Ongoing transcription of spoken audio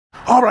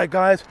All right,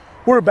 guys,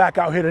 we're back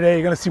out here today.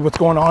 You're gonna see what's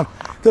going on.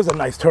 There's a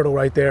nice turtle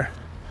right there.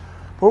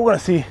 But we're gonna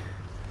see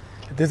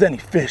if there's any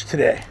fish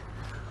today.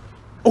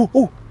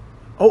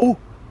 Oh,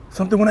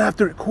 something went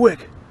after it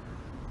quick.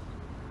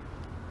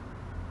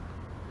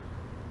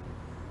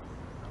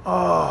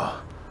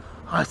 Oh,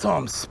 I saw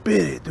him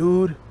spit it,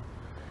 dude.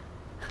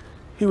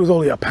 He was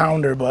only a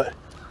pounder, but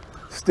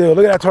still,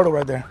 look at that turtle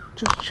right there.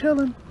 Just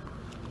chilling.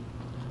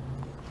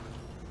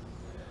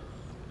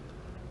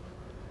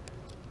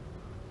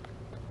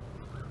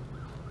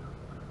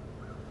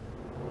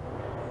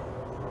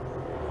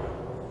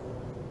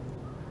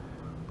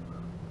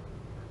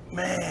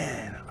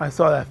 Man, I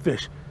saw that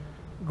fish.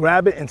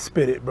 Grab it and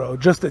spit it, bro.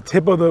 Just the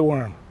tip of the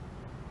worm.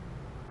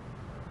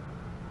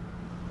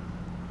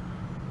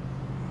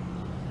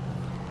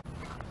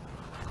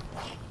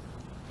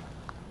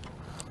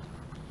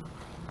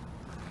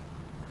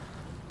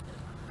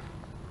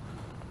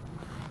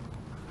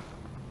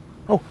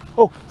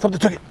 Oh, something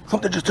took it.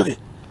 Something just took it.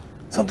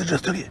 Something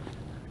just took it.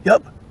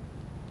 Yup.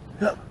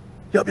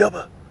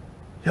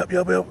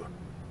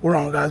 We're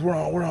on, guys. We're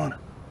on.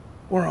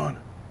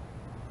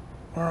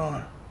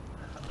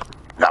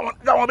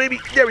 Got one, baby.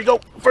 There we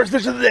go. First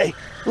fish of the day.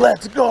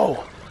 Let's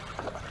go.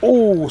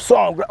 Oh,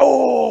 saw him.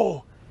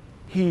 Oh,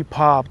 he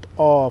popped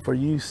off. Are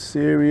you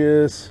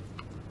serious?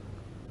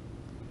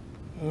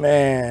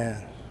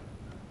 Man.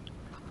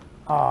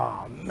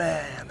 Oh,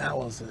 man. That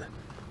was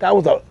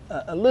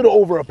a little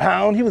over a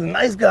pound. He was a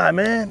nice guy,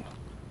 man.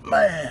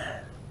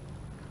 Man.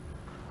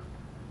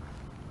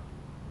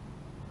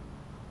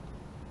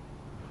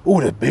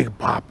 Ooh, the big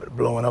pop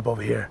blowing up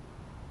over here.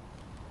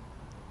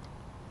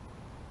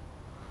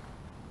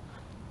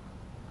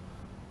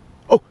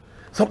 Oh,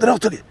 something else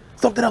took it.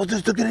 Something else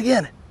just took it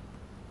again.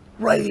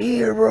 Right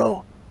here,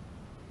 bro.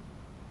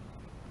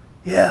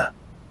 Yeah.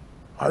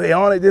 Are they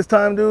on it this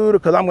time, dude?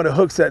 Because I'm going to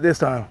hook set this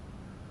time.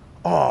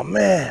 Oh,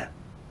 man.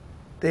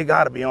 They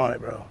got to be on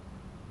it, bro.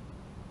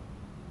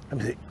 Let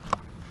me see.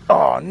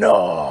 Oh,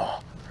 no.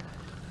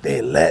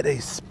 They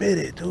spit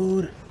it,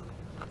 dude.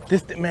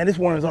 This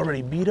worm is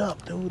already beat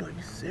up, dude. Are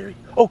you serious?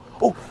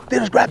 Oh, they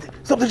just grabbed it.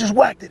 Something just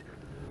whacked it.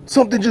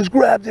 Something just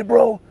grabbed it,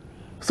 bro.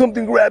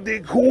 Something grabbed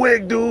it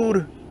quick,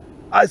 dude.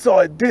 I saw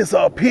it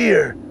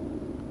disappear.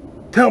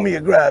 Tell me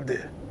it grabbed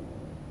it.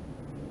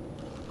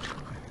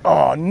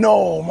 Oh,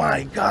 no,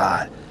 my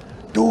God.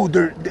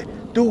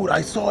 Dude,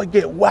 I saw it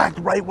get whacked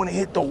right when it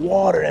hit the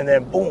water and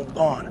then boom,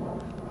 gone.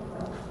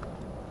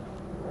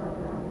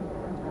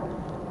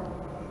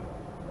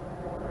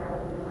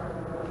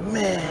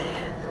 Man.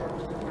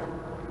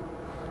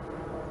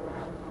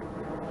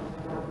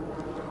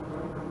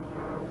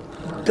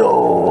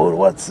 Dude,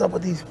 what's up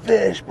with these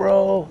fish,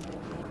 bro?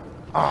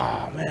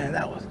 Oh, man,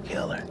 that was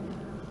killer.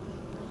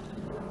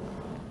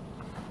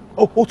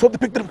 Oh, something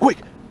picked it up quick.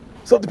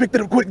 Something picked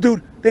it up quick,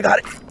 dude. They got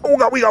it. Oh,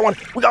 God, we got one.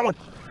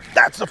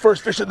 That's the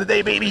first fish of the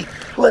day, baby.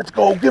 Let's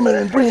go. Give it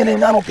in. Bring it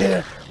in. I don't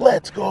care.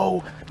 Let's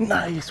go.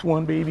 Nice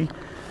one, baby.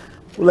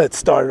 Let's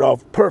start it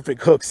off.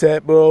 Perfect hook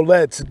set, bro.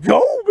 Let's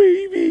go,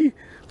 baby.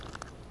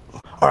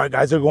 All right,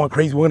 guys, they're going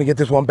crazy. We're going to get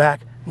this one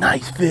back.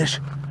 Nice fish.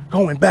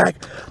 Going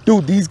back.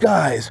 Dude, these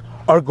guys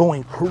are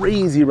going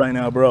crazy right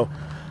now, bro.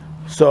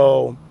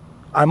 So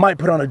I might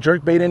put on a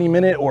jerkbait any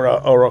minute or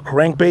a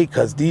crankbait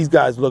because these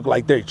guys look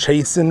like they're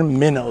chasing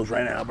minnows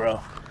right now, bro.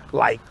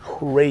 Like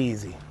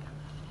crazy.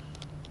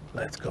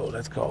 Let's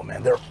go,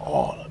 man. They're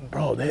all,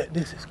 bro,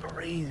 this is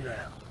crazy right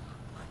now.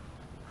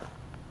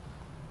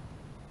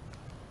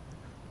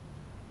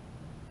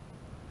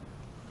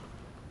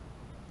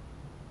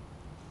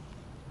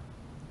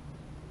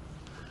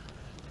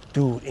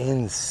 Dude,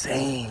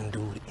 insane,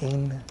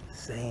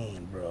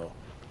 bro.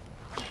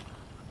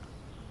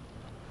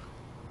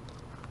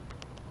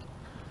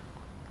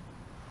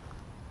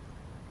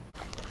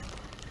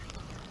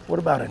 What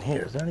about in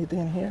here? Is there anything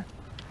in here?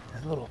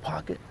 This little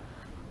pocket?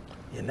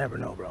 You never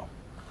know, bro.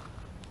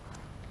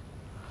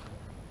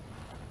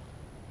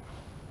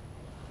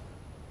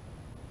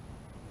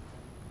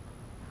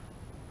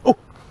 Oh,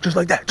 just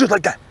like that.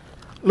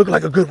 Looking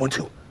like a good one,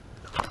 too.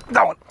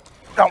 Got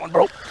one,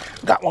 bro.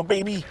 Got one,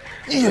 baby.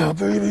 Yeah,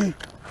 baby.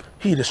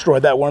 He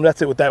destroyed that worm.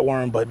 That's it with that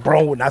worm. But,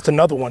 bro, that's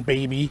another one,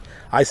 baby.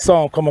 I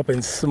saw him come up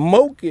and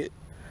smoke it.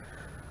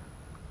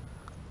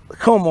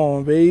 Come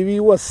on, baby.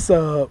 What's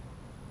up?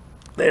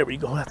 There we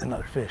go. That's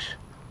another fish.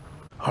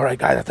 All right,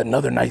 guys. That's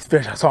another nice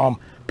fish. I saw him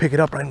pick it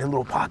up right in the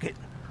little pocket.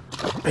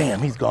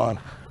 Bam, he's gone.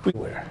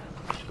 Where?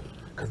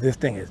 Because this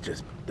thing is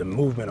just, the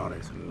movement on it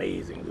is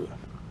amazing, dude.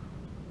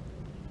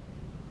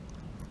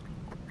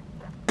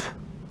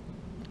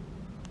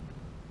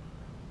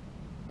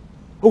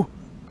 Oh,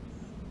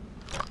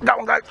 got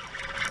one, guys.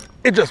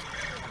 It just,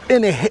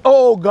 and it hit.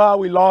 Oh, God,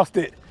 we lost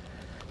it.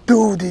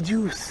 Dude, did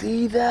you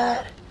see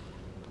that?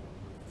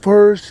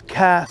 First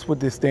cast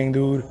with this thing,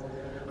 dude.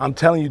 I'm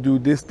telling you,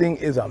 dude, this thing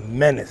is a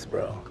menace,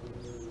 bro.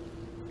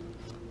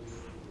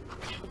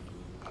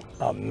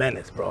 A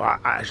menace, bro.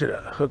 I should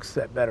have hook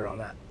set better on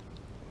that.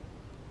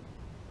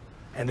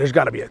 And there's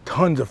got to be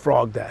tons of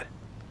frog that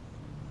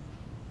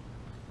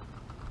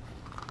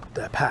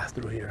pass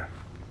through here.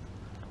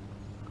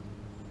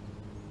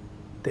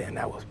 Damn,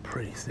 that was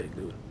pretty sick,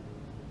 dude.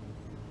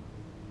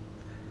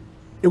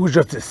 It was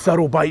just a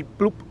subtle bite,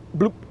 bloop,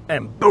 bloop,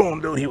 and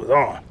boom, dude, he was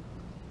on.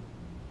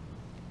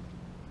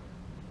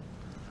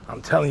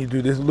 I'm telling you,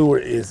 dude, this lure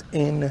is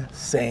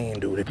insane,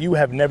 dude. If you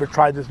have never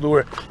tried this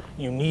lure,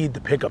 you need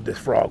to pick up this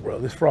frog, bro.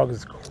 This frog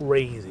is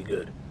crazy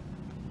good.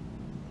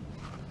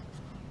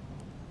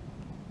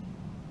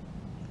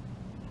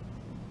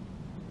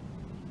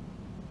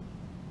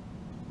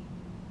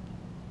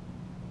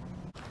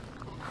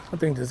 I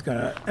think this is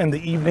gonna end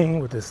the evening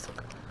with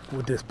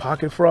this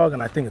pocket frog,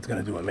 and I think it's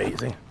gonna do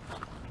amazing.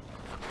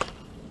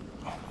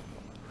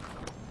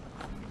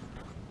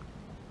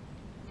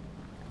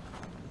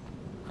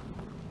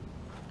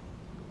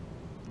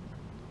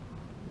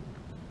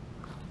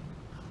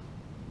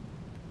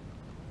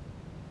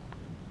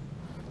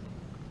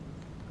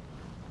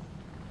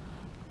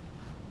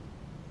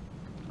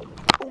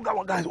 Oh, got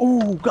one, guys.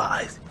 Oh,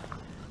 guys.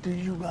 Did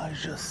you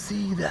guys just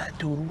see that,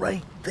 dude?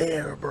 Right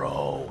there,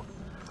 bro.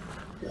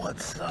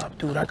 What's up,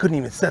 dude? I couldn't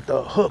even set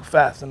the hook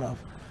fast enough.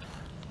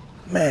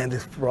 Man,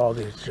 this frog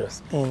is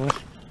just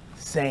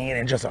insane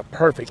and just a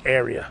perfect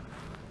area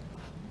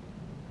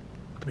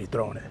to be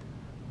throwing it.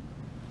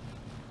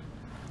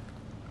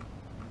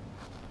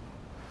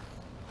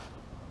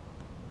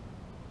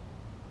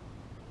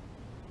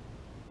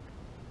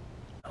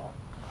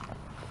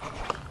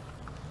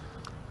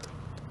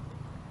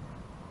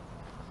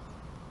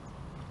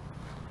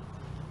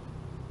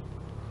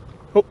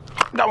 Oh,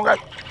 got one, guys.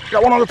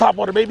 Got one on the top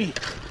water, baby.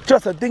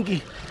 Just a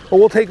dinky, but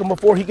we'll take him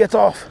before he gets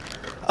off.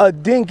 A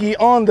dinky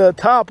on the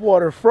top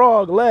water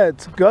frog.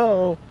 Let's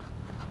go.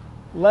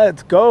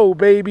 Let's go,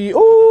 baby.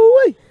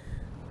 Ooh,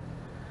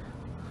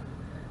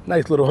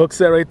 nice little hook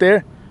set right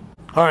there.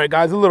 All right,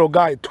 guys, the little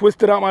guy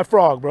twisted out my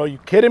frog, bro. You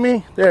kidding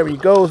me? There he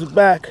goes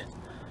back.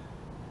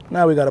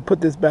 Now we got to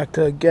put this back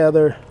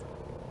together.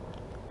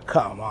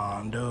 Come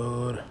on,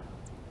 dude.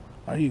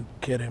 Are you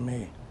kidding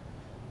me?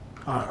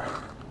 All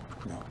right.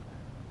 No,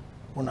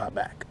 we're not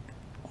back.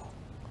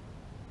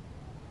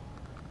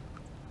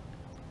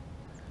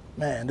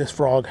 Man, this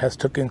frog has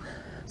taken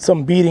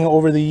some beating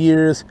over the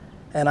years,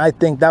 and I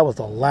think that was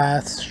the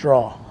last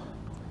straw.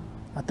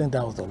 I think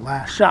that was the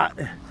last shot.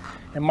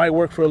 It might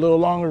work for a little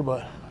longer,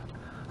 but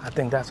I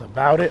think that's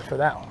about it for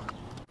that one.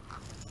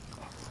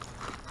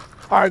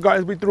 All right,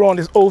 guys, we threw on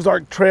this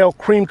Ozark Trail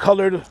cream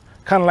colored,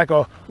 kind of like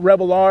a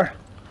Rebel R.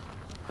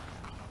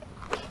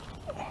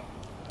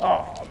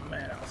 Oh,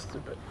 man, that was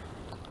stupid.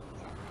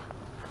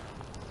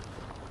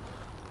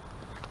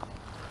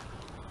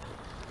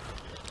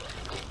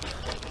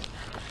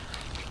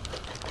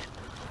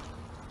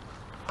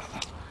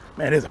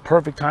 Man, it is a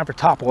perfect time for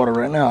topwater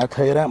right now, I'll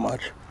tell you that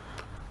much.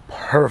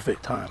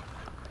 Perfect time.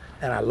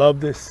 And I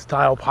love this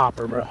style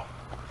popper, bro.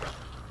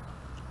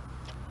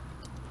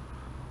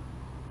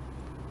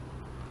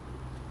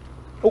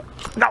 Oh,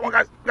 got one,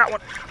 guys. Got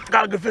one.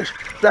 Got a good fish.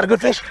 Got a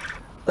good fish.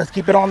 Let's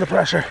keep it on the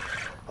pressure.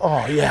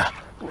 Oh, yeah.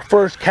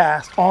 First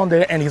cast on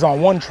there, and he's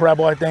on one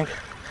treble, I think.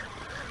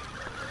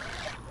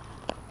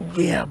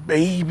 Yeah,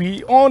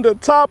 baby. On the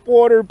top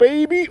water,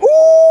 baby.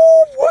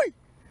 Ooh, wait.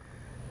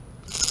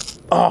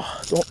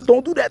 Oh,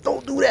 don't do that.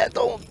 Don't do that.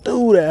 Don't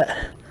do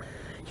that.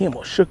 He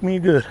almost shook me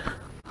good.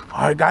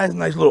 All right, guys.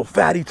 Nice little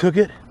fatty took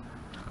it.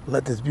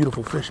 Let this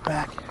beautiful fish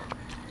back.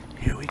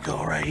 Here we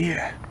go right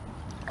here.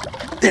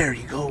 There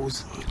he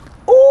goes.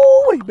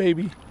 Oh, wait,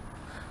 baby.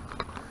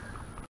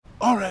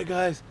 All right,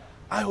 guys.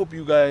 I hope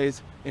you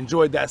guys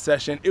enjoyed that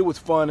session. It was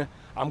fun.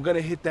 I'm going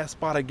to hit that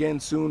spot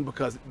again soon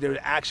because their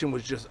action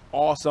was just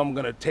awesome. I'm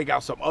going to take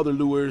out some other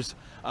lures.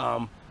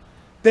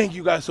 Thank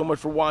you guys so much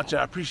for watching.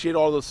 I appreciate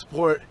all the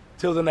support.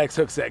 Till the next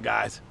hook set,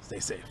 guys.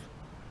 Stay safe.